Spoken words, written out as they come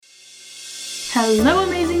Hello,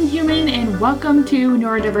 amazing human, and welcome to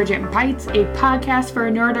Neurodivergent Bites, a podcast for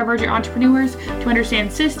neurodivergent entrepreneurs to understand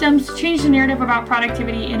systems, change the narrative about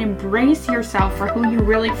productivity, and embrace yourself for who you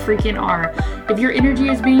really freaking are. If your energy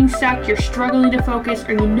is being stuck, you're struggling to focus,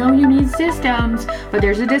 or you know you need systems, but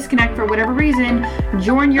there's a disconnect for whatever reason,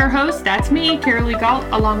 join your host, that's me, Carolee Galt,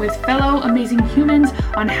 along with fellow amazing humans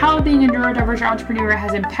on how being a neurodivergent entrepreneur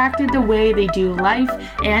has impacted the way they do life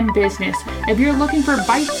and business. If you're looking for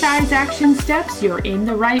bite-sized action steps, you're in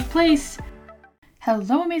the right place.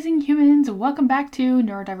 Hello, amazing humans. Welcome back to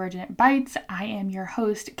Neurodivergent Bites. I am your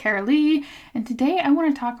host, Carolee, and today I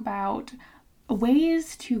want to talk about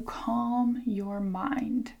ways to calm your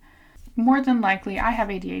mind. More than likely, I have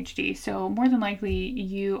ADHD, so more than likely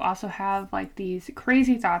you also have like these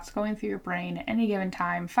crazy thoughts going through your brain at any given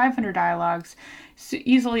time, 500 dialogues, so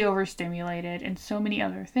easily overstimulated, and so many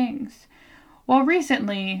other things. Well,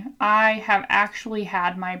 recently, I have actually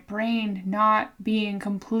had my brain not being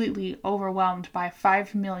completely overwhelmed by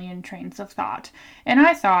 5 million trains of thought. And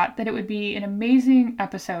I thought that it would be an amazing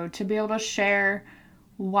episode to be able to share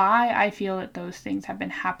why I feel that those things have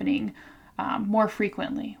been happening more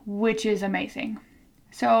frequently, which is amazing.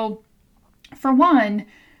 So, for one,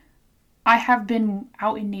 I have been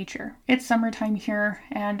out in nature. It's summertime here,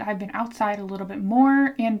 and I've been outside a little bit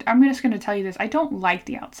more, and I'm just going to tell you this. I don't like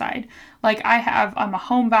the outside. I'm a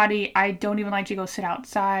homebody. I don't even like to go sit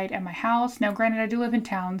outside at my house. Now, granted, I do live in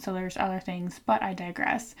town, so there's other things, but I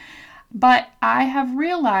digress. But I have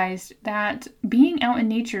realized that being out in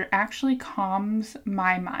nature actually calms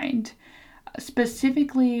my mind,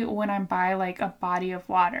 specifically when I'm by like a body of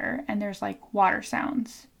water, and there's like water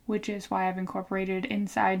sounds, which is why I've incorporated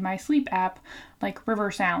inside my sleep app, like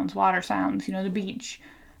river sounds, water sounds, the beach,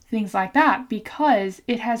 things like that, because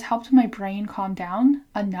it has helped my brain calm down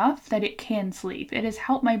enough that it can sleep. It has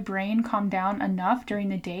helped my brain calm down enough during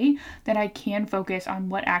the day that I can focus on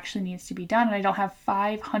what actually needs to be done, and I don't have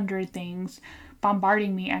 500 things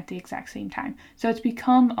bombarding me at the exact same time. So it's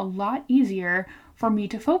become a lot easier for me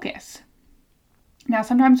to focus. Now,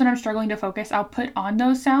 sometimes when I'm struggling to focus, I'll put on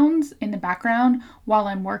those sounds in the background while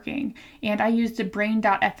I'm working. And I use the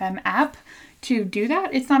brain.fm app to do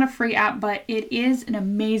that. It's not a free app, but it is an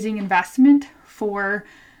amazing investment for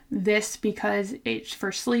this because it's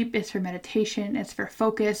for sleep, it's for meditation, it's for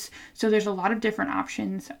focus. So there's a lot of different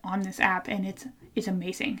options on this app, and it's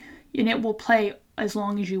amazing. And it will play as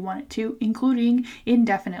long as you want it to, including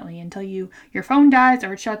indefinitely until your phone dies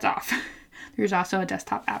or it shuts off. There's also a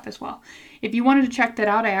desktop app as well. If you wanted to check that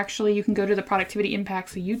out, you can go to the Productivity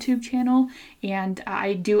Impacts YouTube channel, and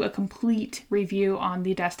I do a complete review on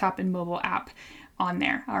the desktop and mobile app on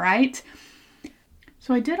there, all right?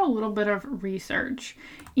 So I did a little bit of research,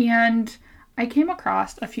 and I came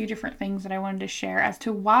across a few different things that I wanted to share as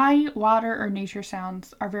to why water or nature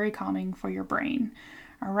sounds are very calming for your brain,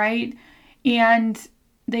 all right? And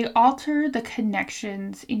they alter the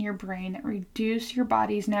connections in your brain that reduce your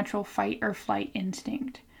body's natural fight or flight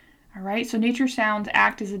instinct. All right, so nature sounds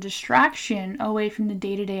act as a distraction away from the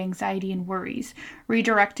day-to-day anxiety and worries,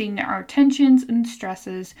 redirecting our attentions and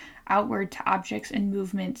stresses outward to objects and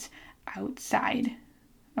movements outside.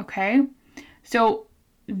 Okay, so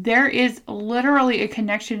there is literally a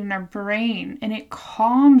connection in our brain, and it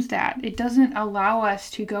calms that. It doesn't allow us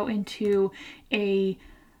to go into a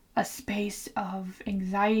space of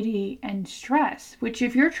anxiety and stress, which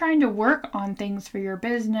if you're trying to work on things for your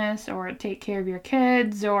business or take care of your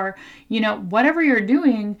kids or, whatever you're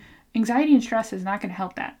doing, anxiety and stress is not going to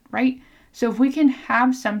help that, right? So if we can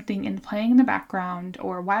have something playing in the background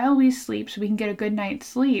or while we sleep so we can get a good night's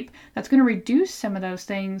sleep, that's going to reduce some of those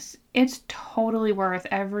things. It's totally worth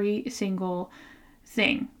every single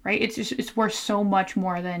thing, right? It's worth so much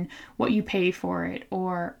more than what you pay for it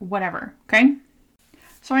or whatever, okay?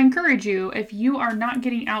 So I encourage you, if you are not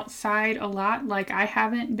getting outside a lot, like I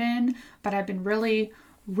haven't been, but I've been really,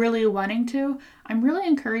 really wanting to, I'm really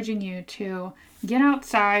encouraging you to get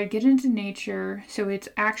outside, get into nature, so it's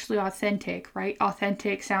actually authentic, right?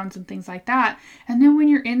 Authentic sounds and things like that. And then when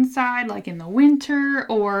you're inside, like in the winter,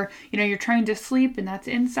 or, you're trying to sleep and that's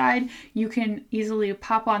inside, you can easily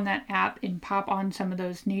pop on that app and pop on some of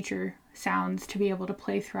those nature sounds to be able to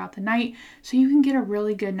play throughout the night so you can get a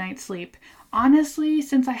really good night's sleep. Honestly,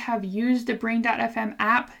 since I have used the Brain.fm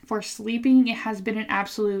app for sleeping, it has been an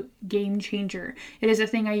absolute game changer. It is a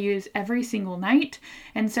thing I use every single night,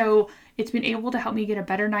 and so it's been able to help me get a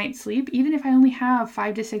better night's sleep. Even if I only have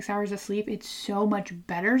 5 to 6 hours of sleep, it's so much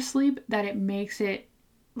better sleep that it makes it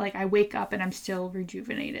like I wake up and I'm still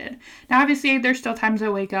rejuvenated. Now, obviously, there's still times I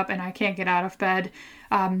wake up and I can't get out of bed,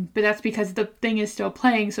 but that's because the thing is still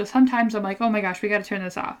playing. So sometimes I'm like, oh my gosh, we got to turn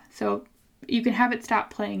this off. So You can have it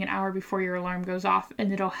stop playing an hour before your alarm goes off,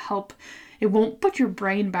 and it'll help. It won't put your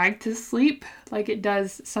brain back to sleep like it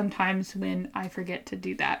does sometimes when I forget to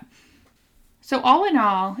do that. So all in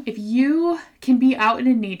all, if you can be out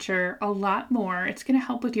in nature a lot more, it's going to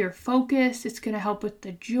help with your focus. It's going to help with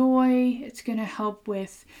the joy. It's going to help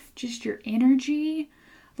with just your energy.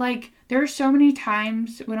 Like, there are so many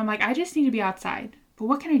times when I'm like, I just need to be outside. But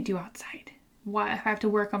what can I do outside? What if I have to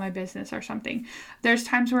work on my business or something? There's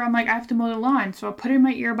times where I'm like, I have to mow the lawn. So I'll put in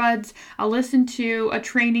my earbuds, I'll listen to a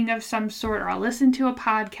training of some sort, or I'll listen to a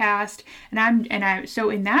podcast.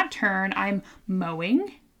 So in that turn, I'm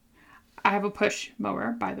mowing. I have a push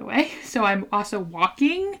mower, by the way. So I'm also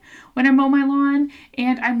walking when I mow my lawn,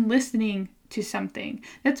 and I'm listening to something.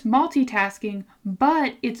 That's multitasking,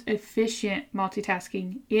 but it's efficient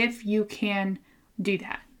multitasking if you can do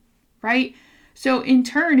that, right? So in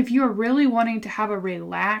turn, if you are really wanting to have a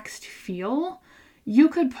relaxed feel, you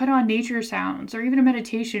could put on nature sounds or even a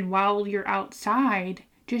meditation while you're outside,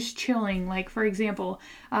 just chilling, like for example,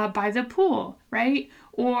 by the pool, right?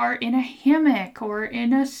 Or in a hammock or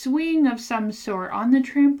in a swing of some sort, on the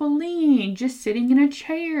trampoline, just sitting in a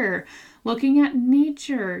chair, looking at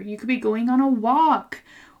nature. You could be going on a walk.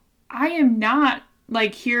 I am not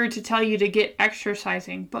like here to tell you to get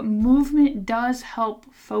exercising, but movement does help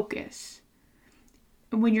focus.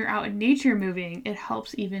 When you're out in nature moving, it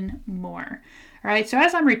helps even more. All right, so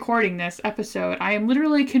as I'm recording this episode, I am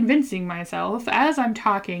literally convincing myself as I'm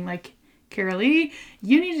talking, like, Carolee,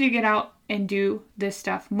 you need to get out and do this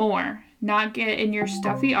stuff more. Not get in your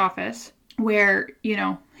stuffy office where, you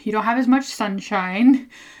don't have as much sunshine,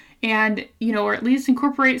 and, or at least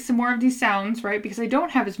incorporate some more of these sounds, right? Because I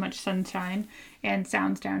don't have as much sunshine and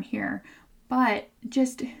sounds down here. But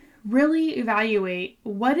just really evaluate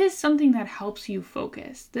what is something that helps you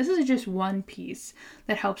focus. This is just one piece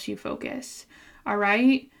that helps you focus. All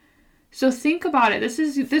right. So think about it. This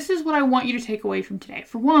is what I want you to take away from today.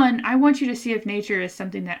 For one, I want you to see if nature is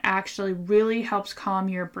something that actually really helps calm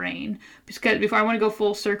your brain. Because before I want to go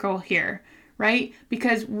full circle here, right?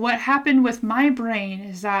 Because what happened with my brain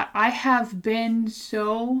is that I have been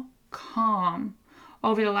so calm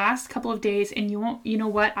over the last couple of days, and you know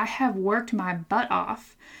what? I have worked my butt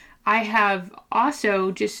off. I have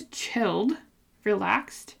also just chilled,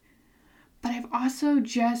 relaxed, but I've also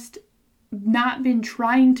just not been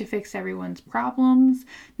trying to fix everyone's problems,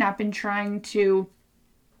 not been trying to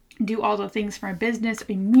do all the things for my business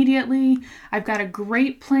immediately. I've got a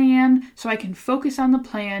great plan, so I can focus on the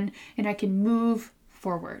plan and I can move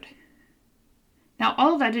forward. Now,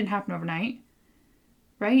 all of that didn't happen overnight,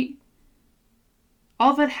 right?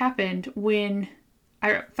 All of that happened when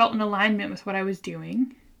I felt in alignment with what I was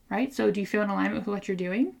doing. Right? So do you feel in alignment with what you're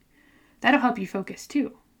doing? That'll help you focus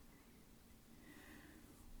too.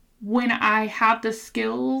 When I have the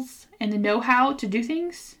skills and the know-how to do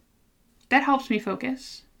things, that helps me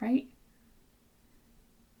focus, right?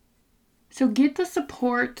 So get the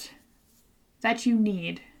support that you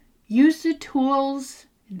need. Use the tools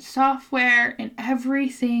and software and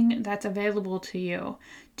everything that's available to you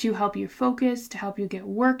to help you focus, to help you get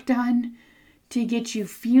work done, to get you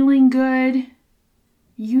feeling good.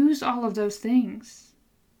 Use all of those things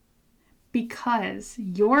because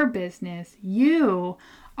your business, you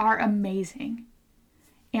are amazing.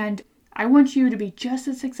 And I want you to be just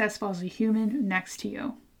as successful as the human next to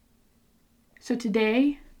you. So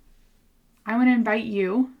today, I want to invite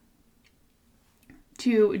you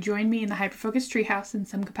to join me in the Hyperfocus Treehouse in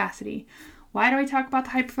some capacity. Why do I talk about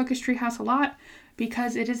the Hyperfocus Treehouse a lot?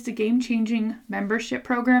 Because it is the game-changing membership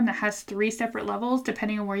program that has 3 separate levels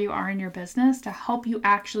depending on where you are in your business to help you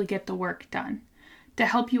actually get the work done, to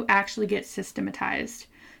help you actually get systematized,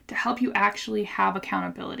 to help you actually have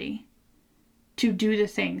accountability, to do the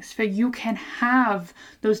things so you can have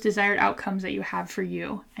those desired outcomes that you have for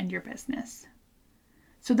you and your business.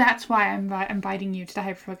 So that's why I'm inviting you to the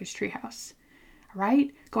Hyperfocus Treehouse. All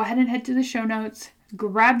right? Go ahead and head to the show notes,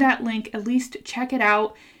 grab that link, at least check it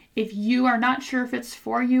out. If you are not sure if it's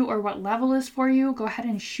for you or what level is for you, go ahead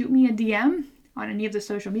and shoot me a DM on any of the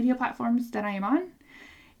social media platforms that I am on,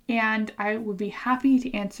 and I would be happy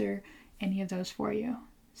to answer any of those for you.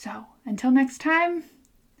 So until next time,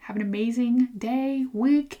 have an amazing day,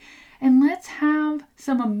 week, and let's have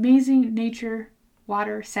some amazing nature,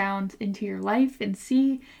 water sounds into your life and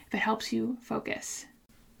see if it helps you focus.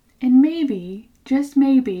 And maybe, just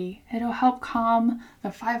maybe, it'll help calm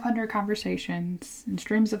the 500 conversations and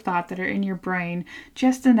streams of thought that are in your brain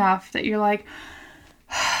just enough that you're like,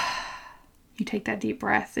 you take that deep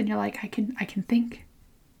breath and you're like, I can think.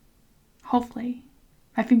 Hopefully.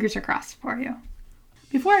 My fingers are crossed for you.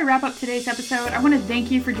 Before I wrap up today's episode, I want to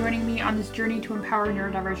thank you for joining me on this journey to empower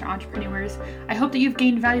neurodivergent entrepreneurs. I hope that you've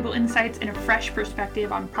gained valuable insights and a fresh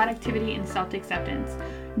perspective on productivity and self-acceptance.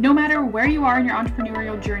 No matter where you are in your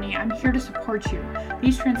entrepreneurial journey, I'm here to support you.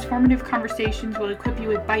 These transformative conversations will equip you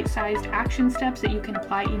with bite-sized action steps that you can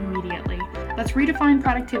apply immediately. Let's redefine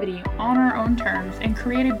productivity on our own terms and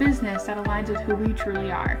create a business that aligns with who we truly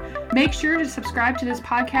are. Make sure to subscribe to this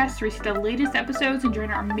podcast to receive the latest episodes and join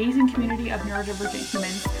our amazing community of neurodivergent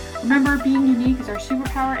humans. Remember, being unique is our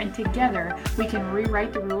superpower, and together we can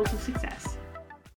rewrite the rules of success.